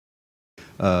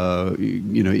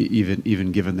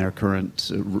even given their current,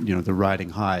 the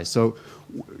riding high. So,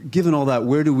 given all that,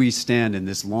 where do we stand in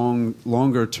this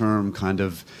longer-term kind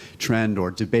of trend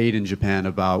or debate in Japan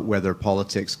about whether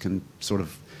politics can sort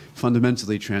of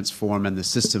fundamentally transform and the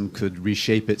system could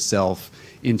reshape itself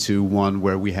into one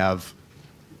where we have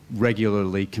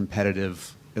regularly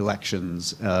competitive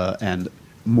elections and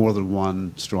more than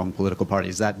one strong political party?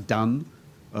 Is that done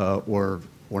or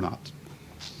not?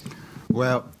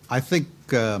 Well, I think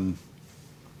the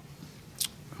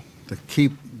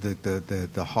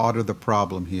heart of the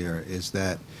problem here is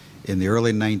that in the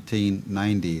early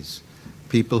 1990s,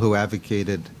 people who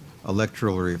advocated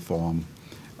electoral reform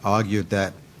argued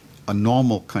that a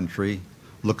normal country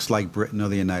looks like Britain or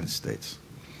the United States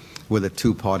with a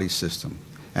two-party system.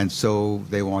 And so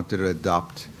they wanted to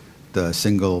adopt the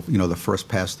single, the first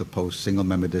past the post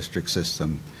single-member district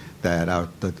system that our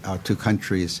two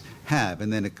countries have.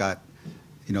 And then it got,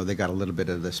 they got a little bit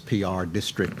of this PR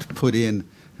district put in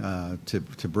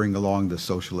to bring along the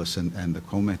socialists and the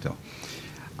Komeito.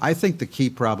 I think the key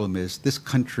problem is this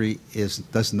country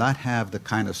does not have the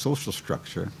kind of social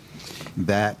structure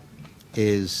that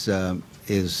is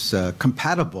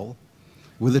compatible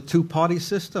with a two-party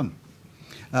system.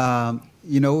 In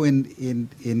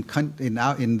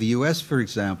the U.S., for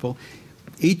example,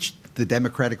 the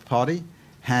Democratic Party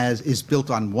is built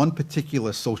on one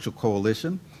particular social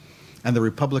coalition, and the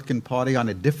Republican Party on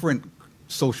a different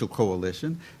social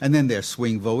coalition, and then there are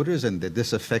swing voters and the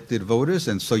disaffected voters,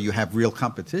 and so you have real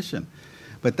competition.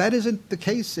 But that isn't the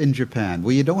case in Japan,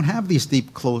 where you don't have these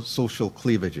deep social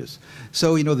cleavages.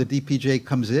 So, the DPJ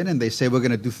comes in and they say, we're going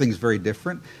to do things very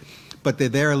different. But they're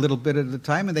there a little bit at a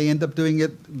time, and they end up doing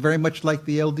it very much like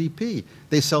the LDP.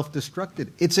 They self-destructed.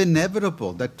 It's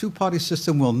inevitable. That two-party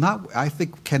system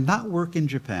cannot work in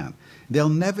Japan.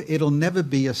 It'll never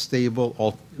be a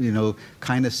stable,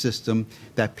 kind of system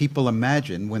that people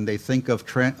imagine when they think of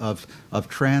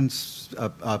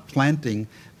transplanting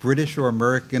British or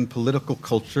American political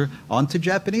culture onto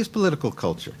Japanese political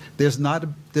culture. There's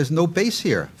no base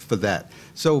here for that.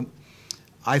 So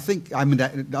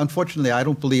unfortunately, I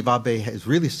don't believe Abe is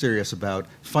really serious about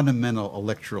fundamental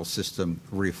electoral system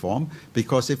reform,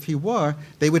 because if he were,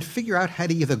 they would figure out how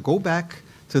to either go back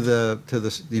to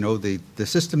the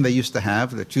system they used to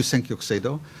have, the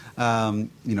Chusenkyokuseido,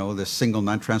 the single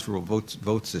non-transferable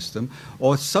vote system,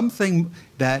 or something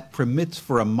that permits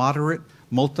for a moderate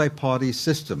multi-party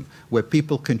system where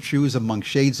people can choose among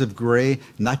shades of gray,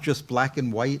 not just black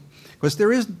and white. Because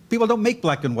people don't make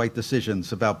black and white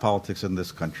decisions about politics in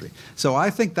this country. So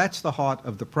I think that's the heart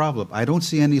of the problem. I don't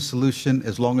see any solution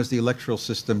as long as the electoral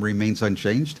system remains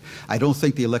unchanged. I don't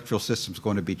think the electoral system is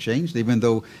going to be changed, even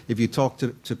though if you talk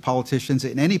to politicians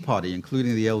in any party,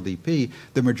 including the LDP,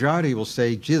 the majority will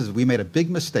say, geez, we made a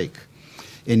big mistake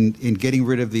in getting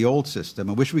rid of the old system.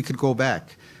 I wish we could go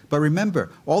back. But remember,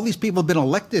 all these people have been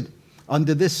elected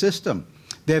under this system.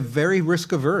 They're very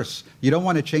risk averse. You don't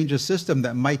want to change a system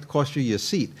that might cost you your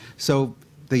seat. So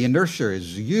the inertia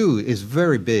is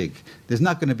very big. There's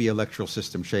not going to be electoral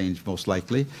system change, most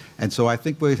likely. And so I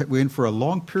think we're in for a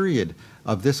long period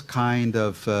of this kind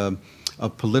of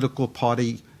political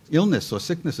party illness or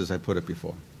sickness, as I put it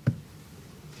before.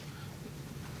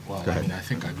 Well, I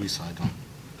think I agree, so I don't.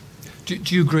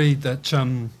 Do you agree that,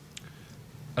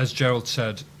 as Gerald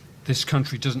said, this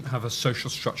country doesn't have a social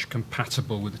structure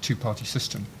compatible with a two-party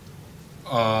system?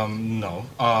 No.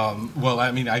 Well, I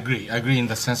agree. I agree in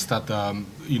the sense that,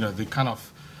 the kind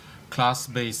of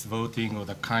class-based voting or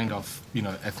the kind of,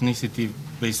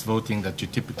 ethnicity-based voting that you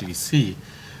typically see,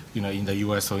 in the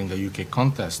US or in the UK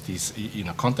context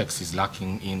is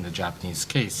lacking in the Japanese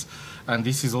case. And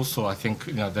this is also, I think,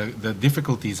 the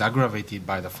difficulty is aggravated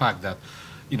by the fact that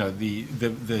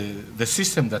the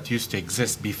system that used to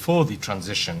exist before the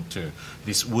transition to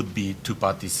this would-be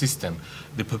two-party system,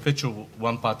 the perpetual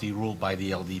one-party rule by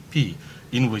the LDP,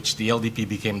 in which the LDP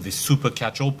became the super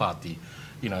catch-all party,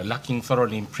 lacking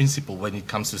thoroughly in principle when it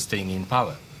comes to staying in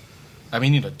power.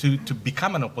 To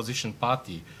become an opposition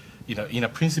party, in a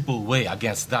principled way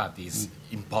against that is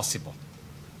impossible.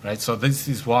 Right, so this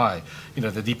is why the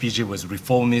DPG was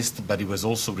reformist, but it was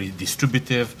also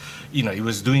redistributive. It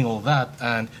was doing all that,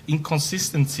 and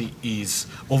inconsistency is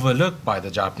overlooked by the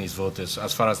Japanese voters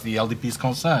as far as the LDP is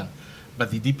concerned.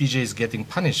 But the DPG is getting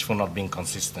punished for not being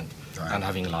consistent and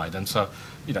having lied, and so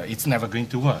it's never going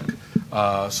to work.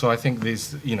 So I think there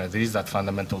is that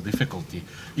fundamental difficulty.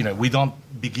 We don't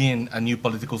begin a new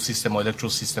political system or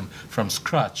electoral system from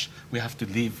scratch. We have to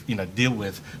deal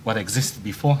with what existed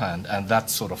beforehand, and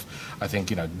that's sort of, I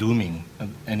think, dooming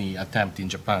any attempt in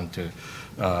Japan to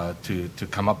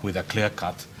come up with a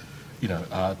clear-cut,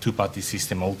 two-party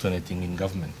system alternating in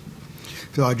government.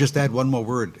 So I'll just add one more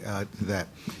word to that.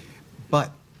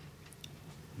 But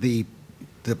the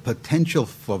potential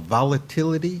for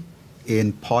volatility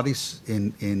in parties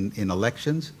in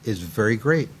elections is very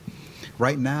great.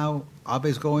 Right now,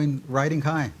 Abe's going riding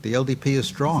high. The LDP is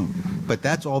strong, but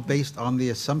that's all based on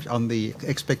the assumption, on the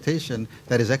expectation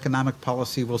that his economic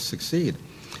policy will succeed.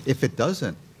 If it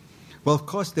doesn't, well, of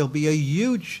course, there'll be a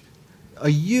huge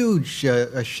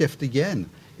shift again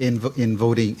in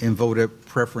voter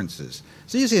preferences.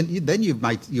 So then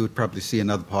you would probably see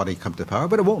another party come to power,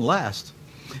 but it won't last.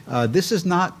 This is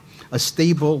not a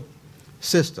stable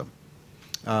system.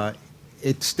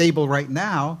 It's stable right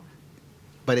now,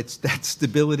 but it's that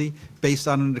stability based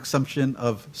on an assumption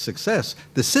of success.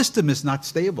 The system is not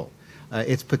stable.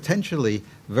 It's potentially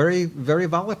very, very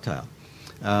volatile.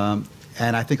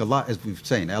 And I think a lot, as we've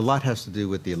saying, a lot has to do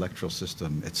with the electoral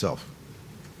system itself.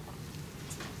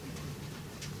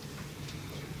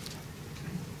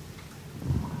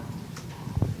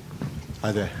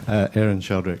 Hi there, Aaron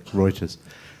Sheldrick, Reuters.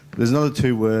 There's another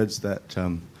two words that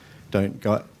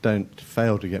don't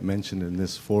fail to get mentioned in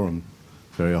this forum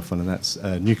very often, and that's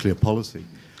nuclear policy.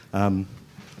 I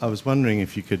was wondering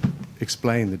if you could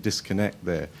explain the disconnect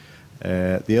there.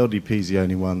 The LDP is the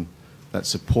only one that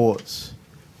supports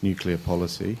nuclear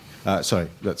policy,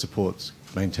 that supports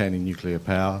maintaining nuclear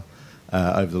power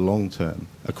over the long term,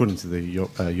 according to the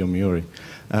Yomiuri.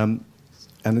 And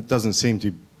it doesn't seem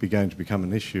to be going to become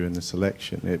an issue in this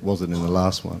election. It wasn't in the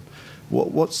last one.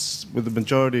 What's with the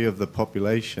majority of the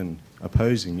population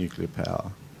opposing nuclear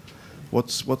power?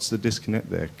 What's the disconnect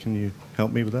there? Can you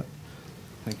help me with that?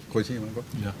 Thank you. Koichi, you want to go?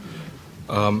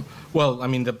 Yeah. Well, I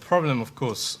mean, the problem, of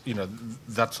course,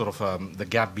 that sort of the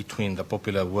gap between the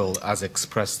popular will as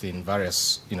expressed in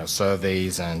various,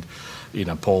 surveys and,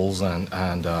 polls and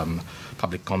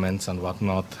public comments and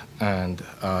whatnot, and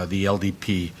the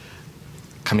LDP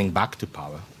coming back to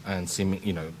power and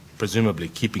presumably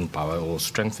keeping power or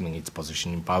strengthening its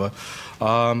position in power.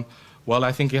 Well,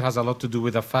 I think it has a lot to do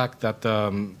with the fact that,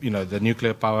 the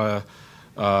nuclear power,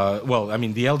 the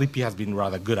LDP has been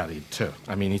rather good at it too.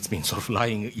 I mean, it's been sort of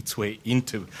lying its way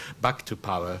back to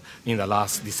power in the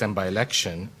last December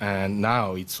election, and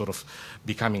now it's sort of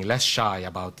becoming less shy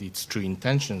about its true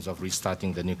intentions of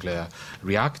restarting the nuclear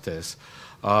reactors.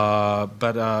 There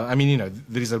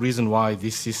is a reason why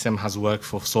this system has worked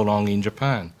for so long in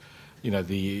Japan.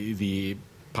 The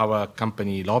power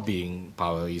company lobbying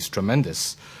power is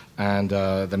tremendous. And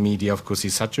the media, of course,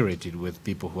 is saturated with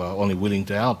people who are only willing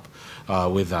to help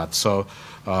with that. So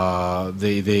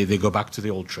they go back to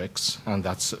the old tricks, and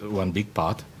that's one big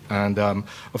part. And,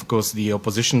 of course, the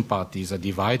opposition parties are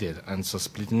divided, and so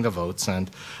splitting the votes and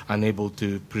unable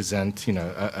to present,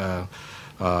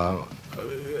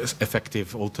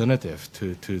 effective alternative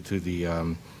to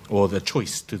the or the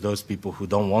choice to those people who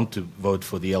don't want to vote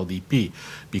for the LDP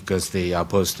because they are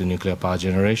opposed to nuclear power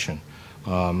generation.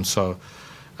 So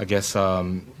I guess,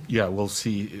 we'll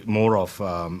see more of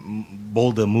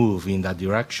bolder move in that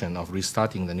direction of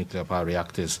restarting the nuclear power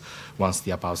reactors once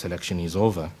the upper house election is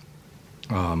over.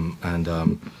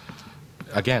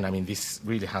 Again, I mean, this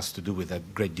really has to do with a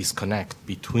great disconnect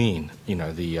between,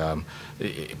 the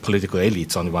political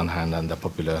elites on the one hand and the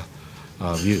popular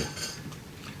view.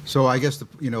 So I guess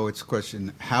it's a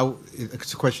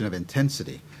question of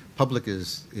intensity. Public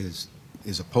is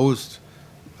opposed.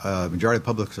 Majority of the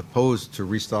public is opposed to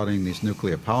restarting these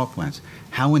nuclear power plants.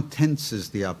 How intense is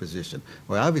the opposition?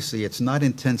 Well, obviously, it's not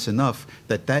intense enough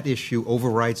that issue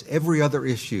overrides every other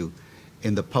issue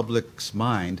in the public's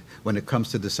mind when it comes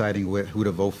to deciding who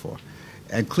to vote for.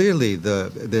 And clearly,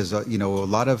 there's a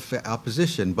lot of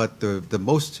opposition, but the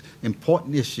most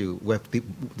important issue, where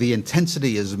the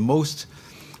intensity is most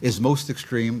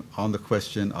extreme on the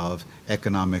question of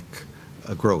economic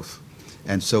growth.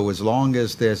 And so as long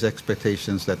as there's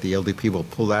expectations that the LDP will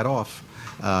pull that off,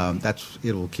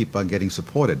 it'll keep on getting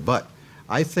supported. But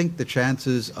I think the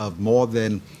chances of more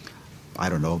than, I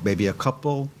don't know, maybe a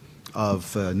couple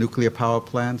of nuclear power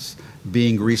plants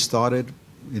being restarted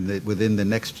within the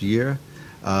next year,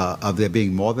 of there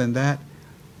being more than that,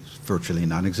 is virtually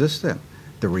non-existent.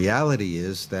 The reality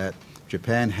is that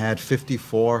Japan had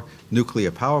 54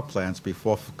 nuclear power plants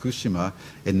before Fukushima.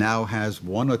 It now has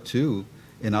 1 or 2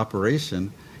 in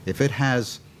operation. If it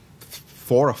has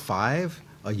 4 or 5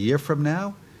 a year from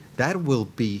now, that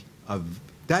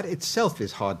itself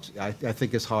is hard. I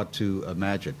think is hard to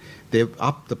imagine. The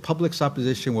public's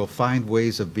opposition will find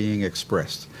ways of being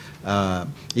expressed.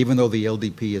 Even though the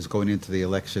LDP is going into the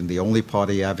election, the only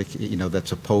party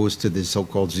that's opposed to the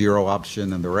so-called zero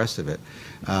option and the rest of it,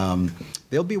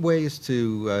 there'll be ways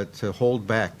to hold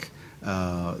back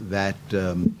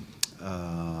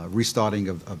restarting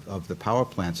of the power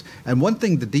plants. And one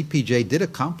thing the DPJ did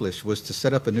accomplish was to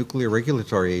set up a nuclear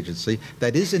regulatory agency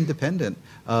that is independent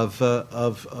of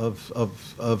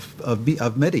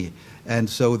METI, and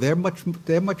so they're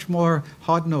much more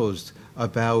hard-nosed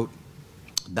about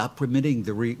not permitting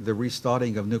the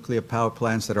restarting of nuclear power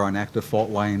plants that are on active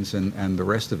fault lines and the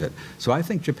rest of it. So I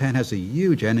think Japan has a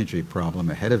huge energy problem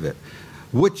ahead of it,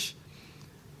 which,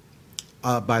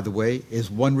 by the way, is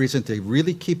one reason to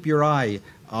really keep your eye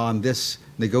on this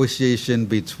negotiation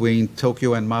between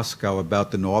Tokyo and Moscow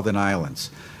about the Northern Islands.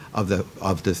 Of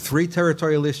the three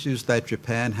territorial issues that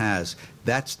Japan has,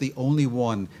 that's the only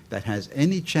one that has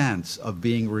any chance of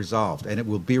being resolved, and it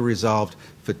will be resolved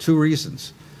for two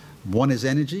reasons. One is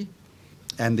energy,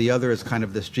 and the other is kind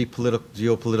of this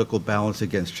geopolitical balance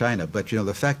against China. But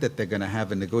the fact that they're going to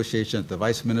have a negotiation at the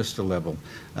vice minister level,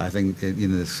 I think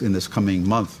in this coming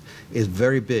month, is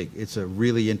very big. It's a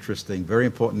really interesting, very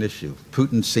important issue.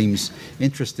 Putin seems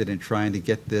interested in trying to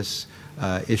get this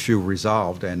issue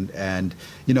resolved, and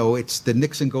it's the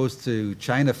Nixon goes to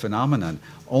China phenomenon.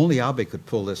 Only Abe could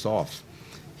pull this off.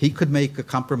 He could make a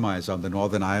compromise on the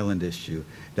Northern Ireland issue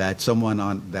that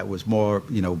someone that was more,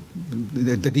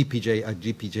 the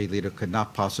DPJ leader could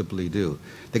not possibly do.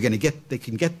 They can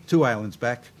get two islands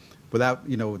back without,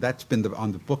 that's been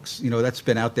on the books, that's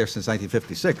been out there since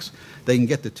 1956. They can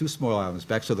get the two small islands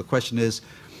back. So the question is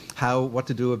what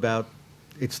to do about,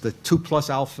 it's the 2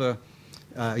 plus alpha,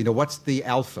 what's the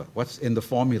alpha? What's in the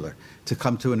formula to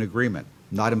come to an agreement?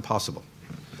 Not impossible.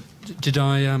 Did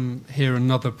I hear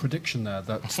another prediction there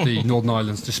that the Northern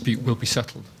Irelands dispute will be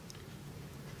settled?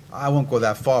 I won't go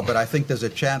that far, but I think there's a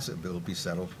chance it will be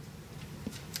settled.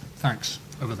 Thanks.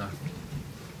 Over there.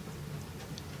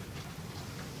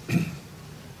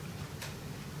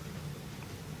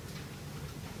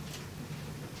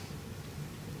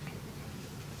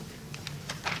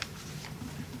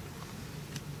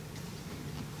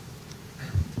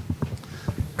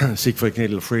 Siegfried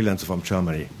Knedel, freelancer from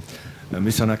Germany.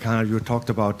 Mr. Nakano, you talked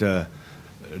about the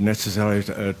necessary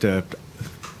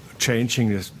changing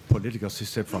this political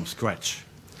system from scratch.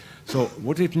 So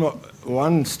would it not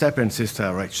one step in this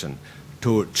direction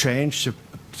to change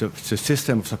the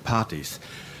system of the parties?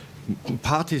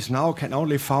 Parties now can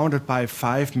only be founded by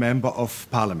 5 members of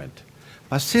parliament.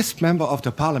 But this member of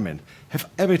the parliament have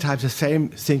every time the same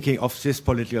thinking of this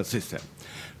political system.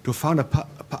 To found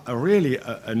really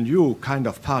a new kind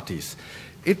of parties,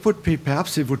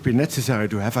 perhaps it would be necessary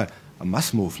to have a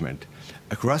mass movement,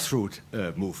 a grassroots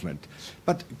movement.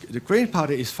 But the Green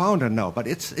Party is founded now, but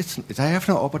they have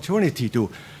no opportunity to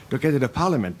get in the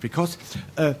parliament because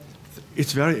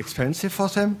it's very expensive for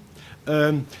them.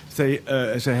 They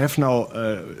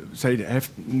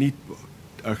need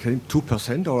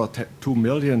 2% or 2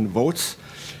 million votes,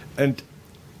 and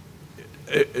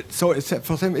so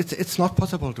for them it's not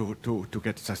possible to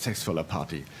get successful a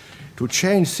party. To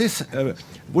change this,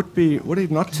 would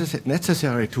it not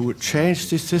necessary to change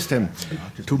this system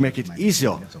to make it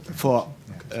easier for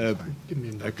a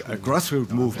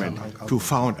grassroots movement to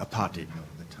found a party?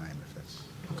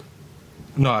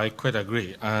 No, I quite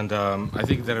agree, and I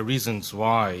think there are reasons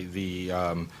why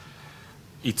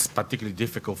it's particularly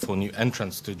difficult for new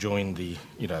entrants to join the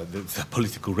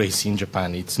political race in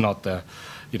Japan. It's not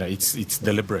it's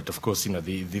deliberate, of course.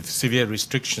 The severe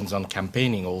restrictions on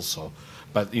campaigning also.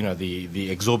 But the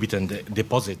exorbitant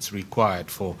deposits required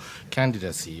for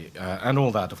candidacy and all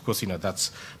that, of course,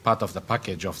 that's part of the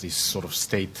package of this sort of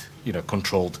state,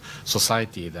 controlled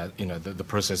society that the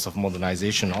process of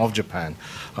modernization of Japan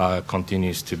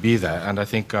continues to be there. And I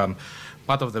think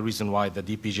part of the reason why the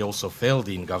DPJ also failed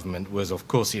in government was, of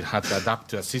course, it had to adapt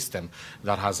to a system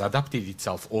that has adapted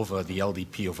itself over the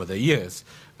LDP over the years.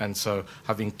 And so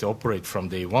having to operate from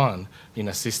day one in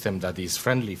a system that is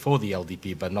friendly for the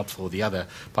LDP but not for the other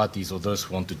parties or those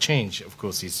who want to change, of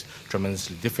course, is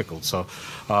tremendously difficult. So,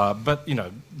 but,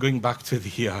 going back to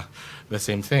the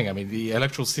same thing, I mean, the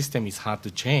electoral system is hard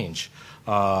to change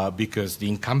because the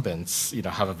incumbents,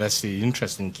 have a vested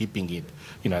interest in keeping it,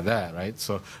 there, right?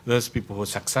 So those people who are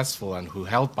successful and who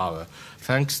held power,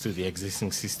 thanks to the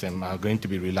existing system, are going to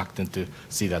be reluctant to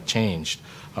see that changed.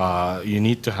 You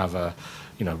need to have a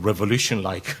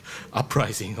revolution-like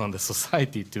uprising on the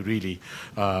society to really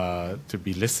to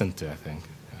be listened to, I think.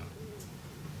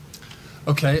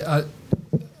 Yeah. Okay.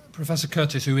 Professor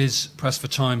Curtis, who is pressed for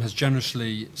time, has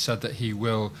generously said that he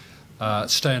will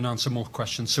stay and answer more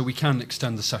questions, so we can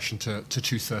extend the session to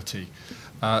 2:30.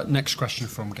 Next question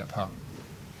from Gebhardt.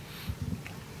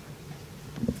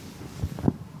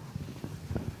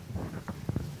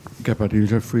 Gebhardt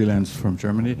Hülter, freelance from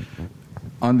Germany.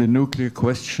 On the nuclear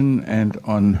question and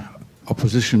on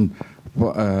opposition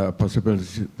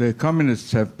possibilities. The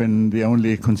communists have been the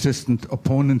only consistent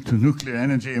opponent to nuclear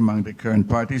energy among the current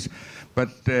parties, but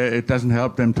it doesn't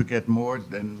help them to get more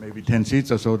than maybe 10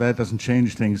 seats or so. That doesn't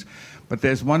change things. But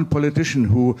there's one politician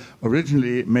who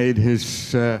originally made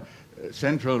his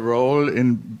central role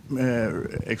in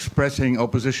expressing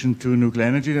opposition to nuclear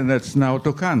energy, and that's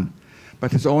Naoto Kan.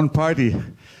 But his own party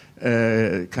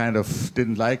kind of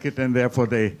didn't like it, and therefore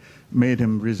they made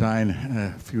him resign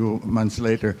a few months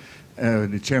later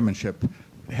the chairmanship.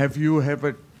 Have you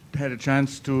ever had a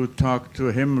chance to talk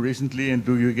to him recently, and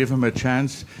do you give him a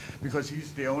chance? Because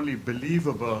he's the only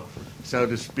believable, so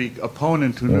to speak,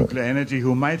 opponent to nuclear energy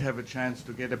who might have a chance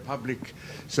to get a public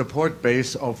support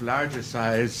base of larger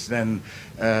size than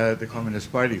the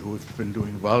Communist Party, who's been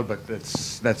doing well, but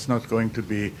that's not going to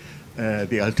be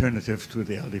the alternative to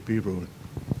the LDP rule.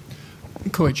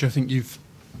 Koichi, I think you've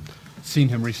seen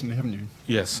him recently, haven't you?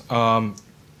 Yes.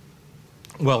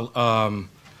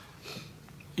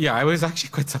 Yeah, I was actually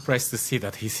quite surprised to see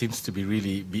that he seems to be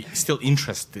really still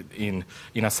interested in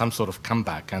some sort of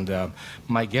comeback. And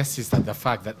my guess is that the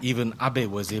fact that even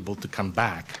Abe was able to come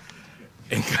back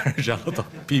encouraged a lot of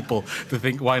people to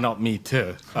think, why not me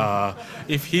too?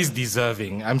 If he's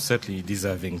deserving, I'm certainly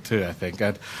deserving too, I think.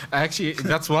 And actually,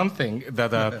 that's one thing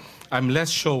that I'm less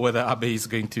sure whether Abe is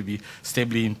going to be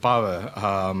stably in power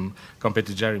compared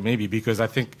to Jerry, maybe, because I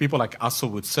think people like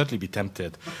Aso would certainly be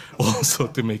tempted also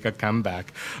to make a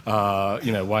comeback.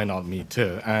 Why not me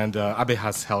too? And Abe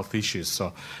has health issues,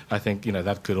 so I think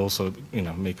that could also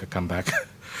make a comeback.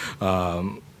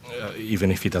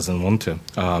 Even if he doesn't want to.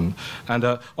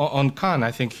 On Khan,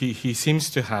 I think he seems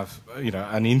to have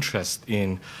an interest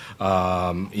in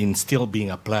still being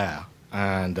a player,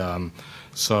 and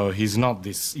so he's not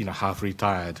this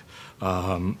half-retired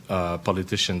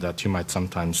politician that you might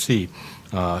sometimes see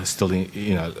still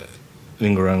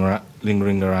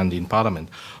lingering around in Parliament.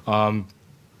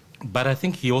 But I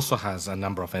think he also has a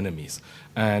number of enemies,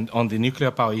 and on the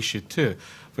nuclear power issue too.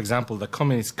 For example, the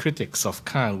communist critics of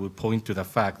Khan would point to the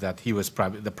fact that he was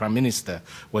the prime minister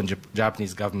when the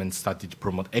Japanese government started to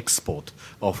promote export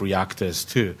of reactors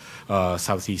to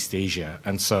Southeast Asia.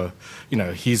 And so,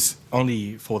 he's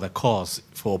only for the cause,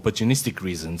 for opportunistic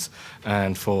reasons,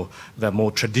 and for the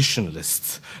more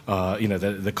traditionalists,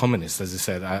 the communists, as I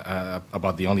said,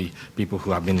 about the only people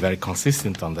who have been very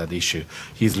consistent on that issue.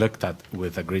 He's looked at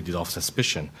with a great deal of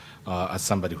suspicion as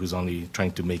somebody who's only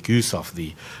trying to make use of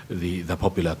the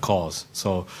popular cause.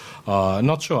 So,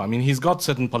 not sure. I mean, he's got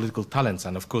certain political talents,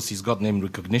 and of course he's got name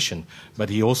recognition, but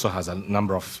he also has a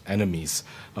number of enemies.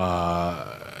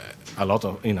 A lot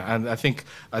of, and I think,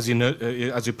 as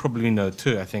you probably know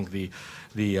too, I think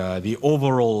the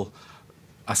overall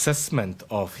assessment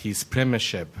of his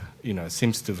premiership,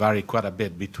 seems to vary quite a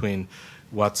bit between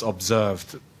what's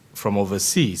observed from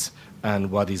overseas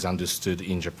and what is understood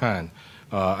in Japan.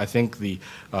 I think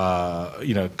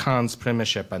Khan's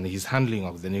premiership and his handling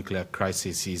of the nuclear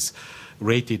crisis is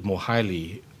rated more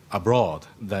highly abroad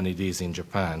than it is in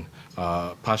Japan,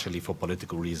 partially for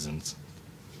political reasons.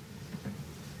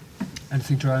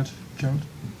 Anything to add, Gerald?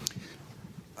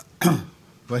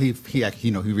 Well, he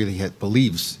really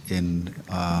believes in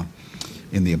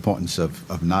the importance of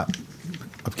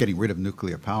getting rid of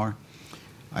nuclear power.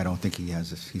 I don't think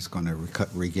he's going to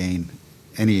regain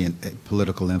any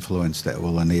political influence that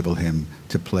will enable him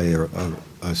to play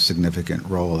a significant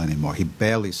role anymore. He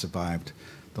barely survived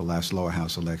the last lower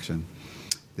house election.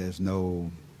 There's no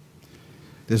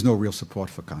real support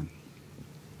for Khan.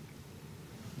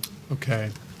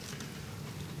 Okay.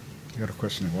 You got a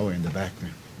question all the way in the back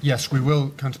there. Yes, we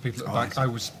will come to people at the back. I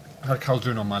had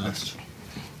Khaldun on my list.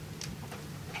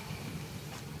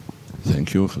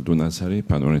 Thank you, Khaldun Azhari,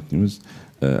 Panoramic News.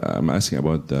 I'm asking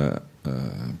about the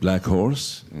black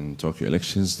horse in Tokyo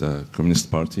elections, the Communist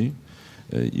Party.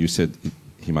 You said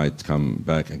he might come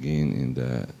back again in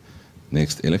the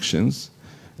next elections.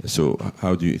 So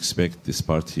how do you expect this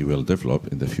party will develop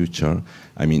in the future?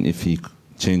 I mean, if he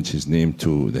change his name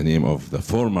to the name of the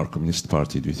former Communist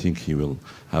Party, do you think he will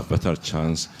have better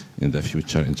chance in the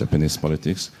future in Japanese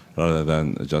politics rather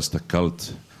than just a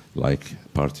cult-like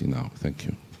party now? Thank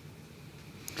you.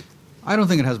 I don't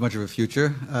think it has much of a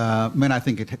future. I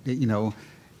think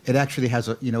it actually has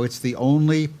it's the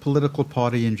only political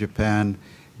party in Japan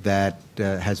that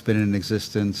has been in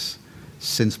existence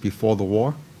since before the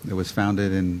war. It was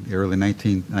founded in the early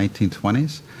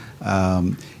 1920s.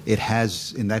 It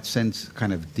has, in that sense,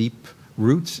 kind of deep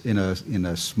roots in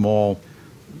a small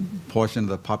portion of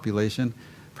the population.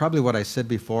 Probably what I said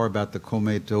before about the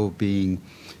Komeito being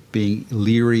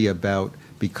leery about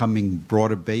becoming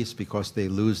broader based because they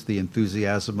lose the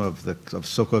enthusiasm of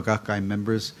Soka Gakkai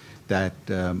members that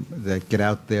get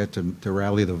out there to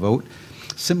rally the vote.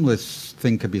 Similar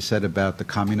thing could be said about the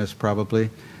communists, probably.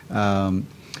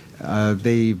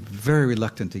 They very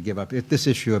reluctant to give up. This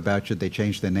issue about should they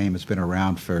change their name has been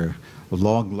around for a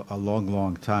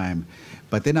long time,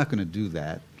 but they're not going to do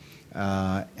that.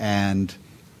 And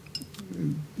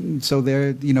so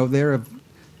they're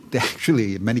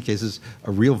actually, in many cases,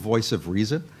 a real voice of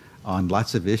reason on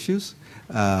lots of issues.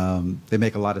 They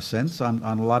make a lot of sense on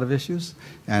a lot of issues,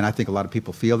 and I think a lot of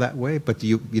people feel that way. But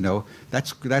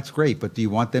that's great. But do you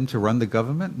want them to run the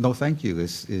government? No, thank you.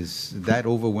 Is that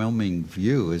overwhelming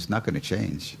view is not going to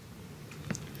change.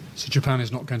 So Japan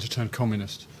is not going to turn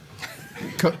communist.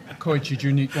 Koichi, do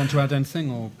you want to add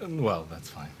anything, or? Well, that's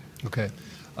fine. Okay.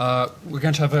 We're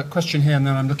going to have a question here, and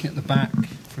then I'm looking at the back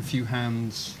for a few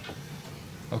hands.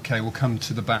 Okay, we'll come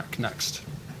to the back next.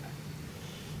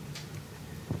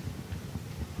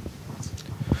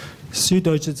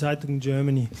 Süddeutsche Zeitung,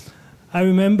 Germany. I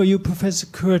remember you, Professor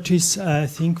Curtis, I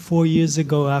think 4 years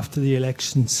ago after the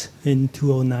elections in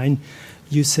 2009,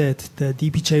 you said the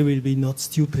DPJ will be not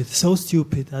stupid, so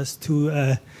stupid as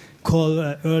to call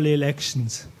early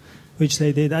elections, which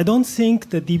they did. I don't think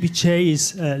the DPJ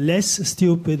is less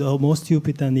stupid or more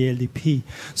stupid than the LDP.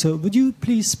 So would you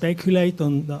please speculate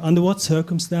on under what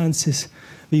circumstances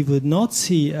we would not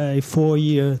see a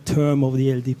 4-year term of the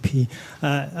LDP?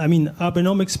 I mean,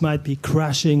 Abenomics might be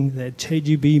crashing, the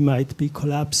JGB might be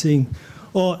collapsing,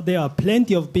 or there are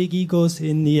plenty of big egos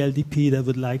in the LDP that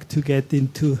would like to get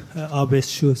into Abe's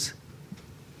shoes.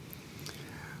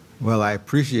 Well, I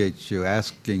appreciate you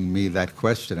asking me that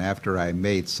question after I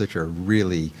made such a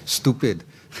really stupid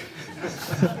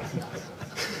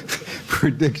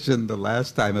prediction the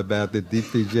last time about the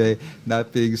DPJ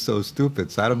not being so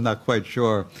stupid. So I'm not quite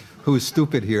sure who's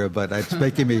stupid here, but it's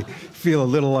making me feel a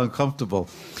little uncomfortable.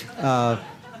 But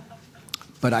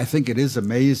I think it is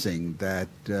amazing that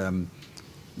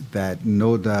that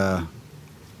Noda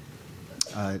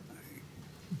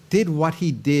did what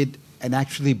he did and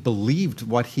actually believed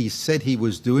what he said he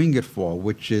was doing it for,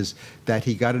 which is that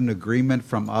he got an agreement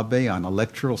from Abe on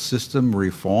electoral system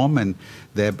reform, and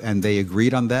they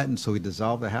agreed on that, and so he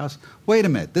dissolved the House. Wait a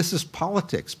minute, this is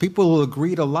politics. People will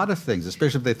agree to a lot of things,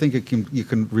 especially if they think you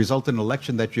can result in an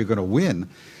election that you're going to win.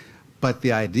 But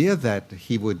the idea that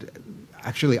he would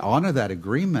actually honor that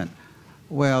agreement,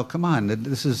 well, come on,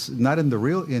 this is not in the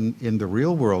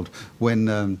real world.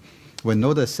 When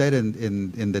Noda said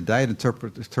in the Diet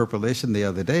interpolation the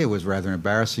other day, it was rather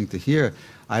embarrassing to hear.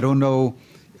 I don't know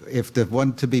if the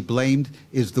one to be blamed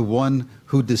is the one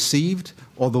who deceived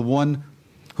or the one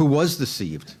who was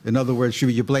deceived. In other words, should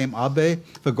you blame Abe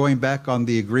for going back on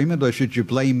the agreement, or should you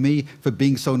blame me for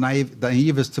being so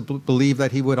naive as to believe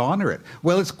that he would honor it?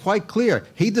 Well, it's quite clear.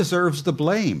 He deserves the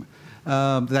blame.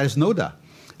 That is Noda.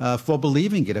 For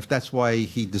believing it, if that's why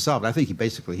he dissolved. I think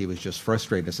he was just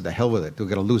frustrated and said, the hell with it. We're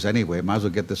going to lose anyway. Might as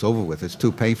well get this over with. It's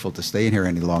too painful to stay in here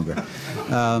any longer.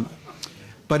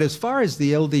 But as far as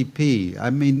the LDP, I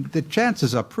mean, the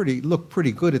chances are look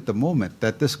pretty good at the moment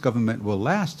that this government will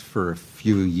last for a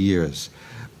few years.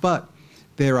 But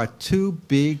there are two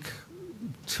big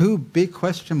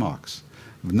question marks.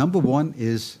 Number one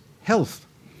is health,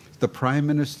 the Prime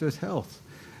Minister's health.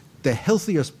 The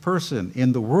healthiest person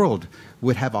in the world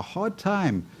would have a hard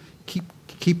time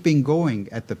keeping going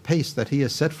at the pace that he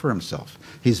has set for himself.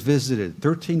 He's visited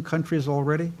 13 countries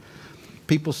already.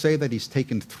 People say that he's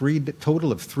taken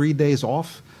total of 3 days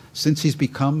off since he's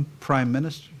become prime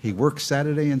minister. He works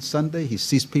Saturday and Sunday. He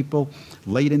sees people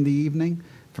late in the evening,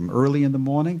 from early in the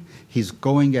morning. He's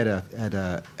going at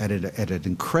an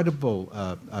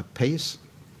incredible pace.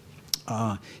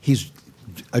 You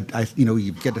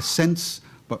get a sense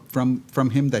from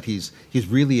him that he's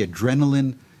really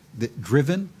adrenaline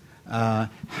driven.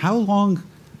 How long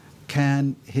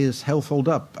can his health hold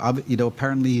up?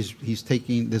 Apparently he's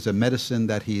taking, there's a medicine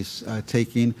that he's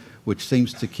taking which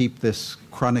seems to keep this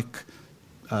chronic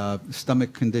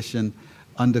stomach condition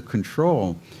under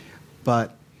control.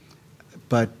 But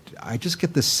I just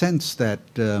get the sense that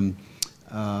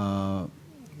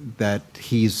that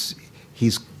he's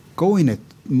going at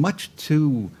much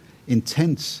too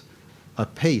intense a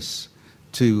pace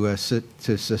to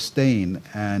sustain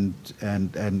and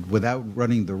without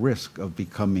running the risk of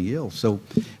becoming ill. So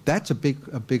that's a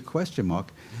big question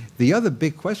mark. The other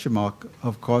big question mark,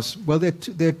 of course, well, there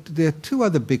are two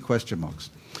other big question marks.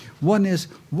 One is,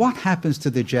 what happens to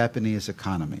the Japanese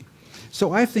economy?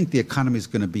 So I think the economy is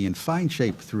going to be in fine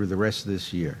shape through the rest of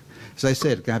this year. As I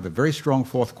said, it's going to have a very strong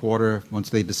fourth quarter once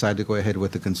they decide to go ahead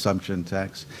with the consumption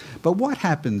tax. But what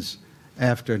happens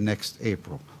after next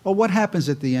April? Or what happens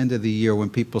at the end of the year when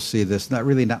people see this?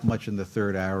 Not much in the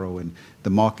third arrow, and the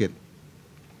market,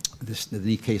 the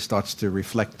Nikkei starts to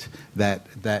reflect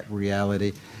that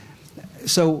reality.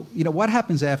 So, what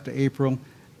happens after April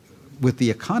with the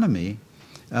economy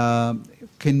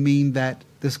can mean that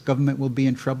this government will be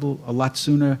in trouble a lot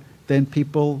sooner than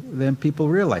people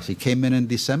realize. He came in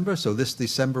December, so this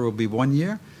December will be 1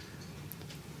 year.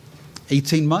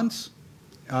 18 months,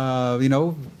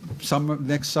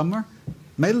 next summer,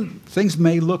 things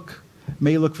may look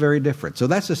very different. So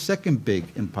that's the second big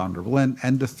imponderable.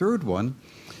 And the third one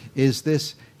is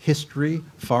this history,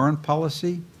 foreign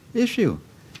policy issue.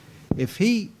 If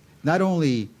he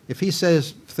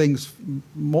says things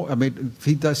more, if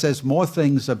he says more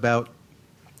things about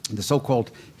the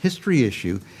so-called history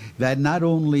issue that not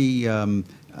only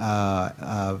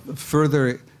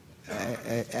further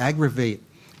aggravate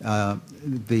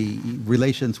the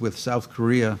relations with South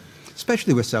Korea,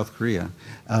 especially with South Korea,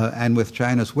 and with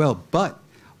China as well, but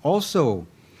also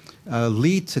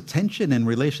lead to tension in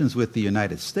relations with the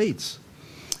United States,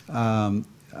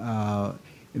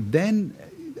 then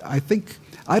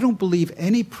I don't believe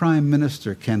any prime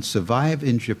minister can survive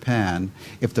in Japan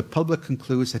if the public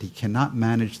concludes that he cannot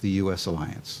manage the U.S.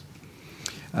 alliance.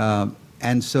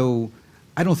 And so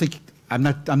I don't think, I'm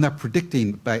not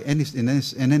predicting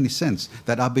in any sense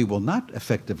that Abe will not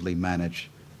effectively manage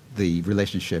the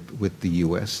relationship with the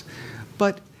U.S.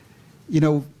 But,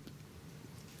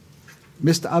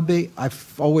 Mr. Abe,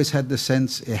 I've always had the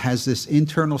sense it has this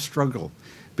internal struggle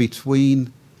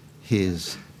between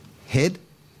his head,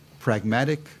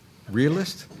 pragmatic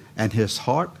realist, and his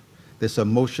heart, this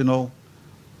emotional,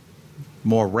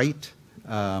 more right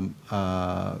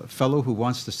fellow who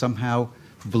wants to somehow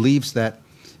believes that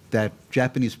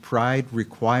Japanese pride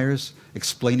requires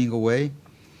explaining away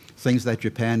things that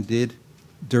Japan did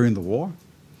during the war,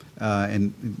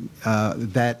 and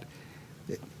that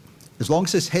as long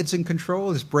as his head's in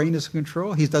control, his brain is in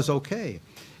control, he does okay,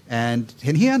 and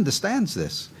he understands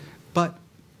this. But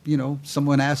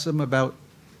someone asks him about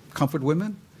comfort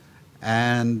women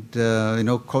and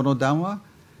Konodawa,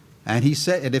 and he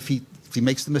said, and if he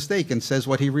makes the mistake and says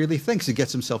what he really thinks, he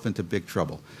gets himself into big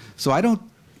trouble. So I don't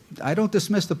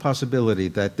dismiss the possibility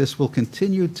that this will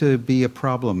continue to be a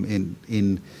problem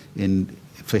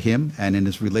for him and in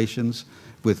his relations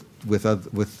with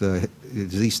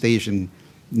East Asian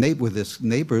with his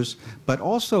neighbors, but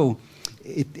also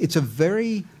it's a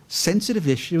very sensitive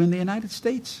issue in the United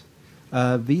States.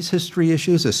 These history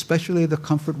issues, especially the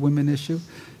comfort women issue,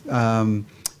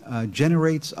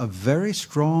 generates a very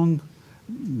strong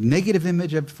negative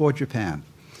image for Japan.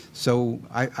 So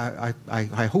I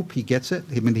hope he gets it.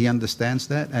 He understands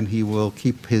that, and he will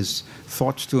keep his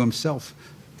thoughts to himself.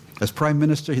 As Prime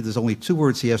Minister, there's only 2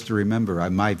 words he has to remember,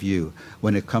 in my view,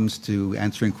 when it comes to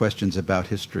answering questions about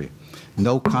history.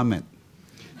 No comment.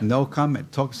 No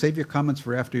comment. Save your comments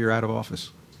for after you're out of office.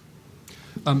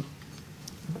 I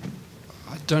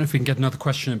don't know if we can get another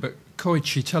question in, but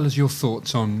Koichi, tell us your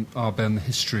thoughts on Abe and the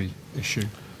history issue.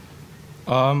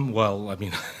 Well,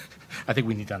 I think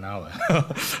we need an hour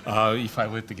if I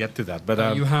were to get to that.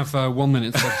 But you have 1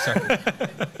 minute, 30 seconds.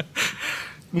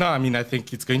 No, I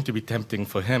think it's going to be tempting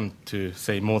for him to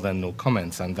say more than no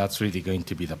comments, and that's really going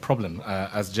to be the problem.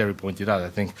 As Jerry pointed out, I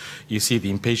think you see the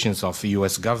impatience of the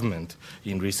U.S. government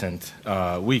in recent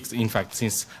weeks. In fact,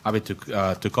 since Abe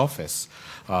took office,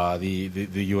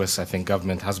 the U.S. I think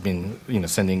government has been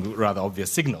sending rather obvious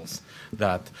signals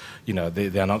that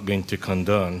they are not going to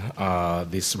condone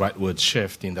this rightward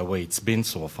shift in the way it's been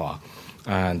so far,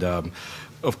 and.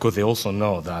 Of course, they also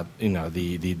know that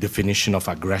the definition of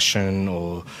aggression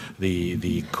or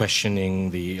the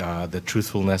questioning the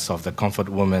truthfulness of the comfort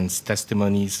woman's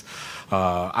testimonies.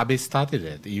 Abe started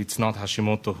it. It's not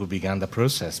Hashimoto who began the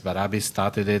process, but Abe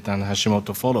started it, and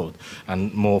Hashimoto followed,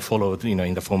 and more followed,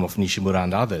 in the form of Nishimura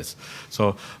and others.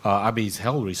 So Abe is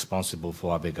held responsible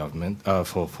for Abe government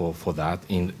for that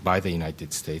by the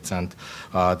United States, and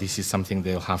this is something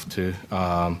they'll have to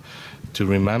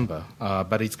remember.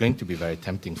 But it's going to be very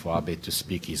tempting for Abe to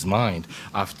speak his mind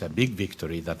after a big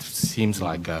victory that seems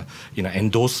like a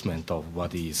endorsement of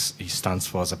what he stands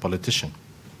for as a politician.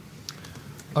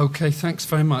 Okay, thanks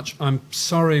very much. I'm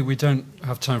sorry we don't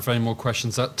have time for any more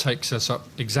questions. That takes us up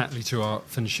exactly to our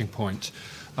finishing point.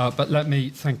 But let me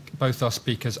thank both our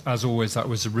speakers. As always, that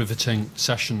was a riveting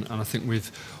session, and I think we've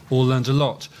all learned a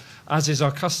lot. As is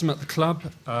our custom at the club,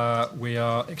 we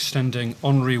are extending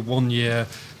honorary 1-year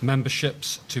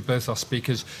memberships to both our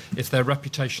speakers. If their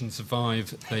reputations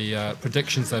survive the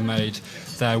predictions they made,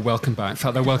 they're welcome back. In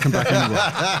fact, they're welcome back anyway.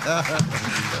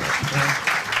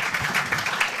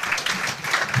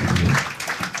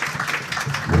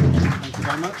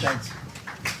 very much. Thanks.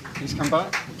 Please come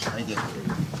back. Thank you.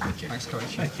 Thanks,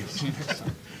 Koichi. Thank you. See you next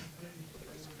time.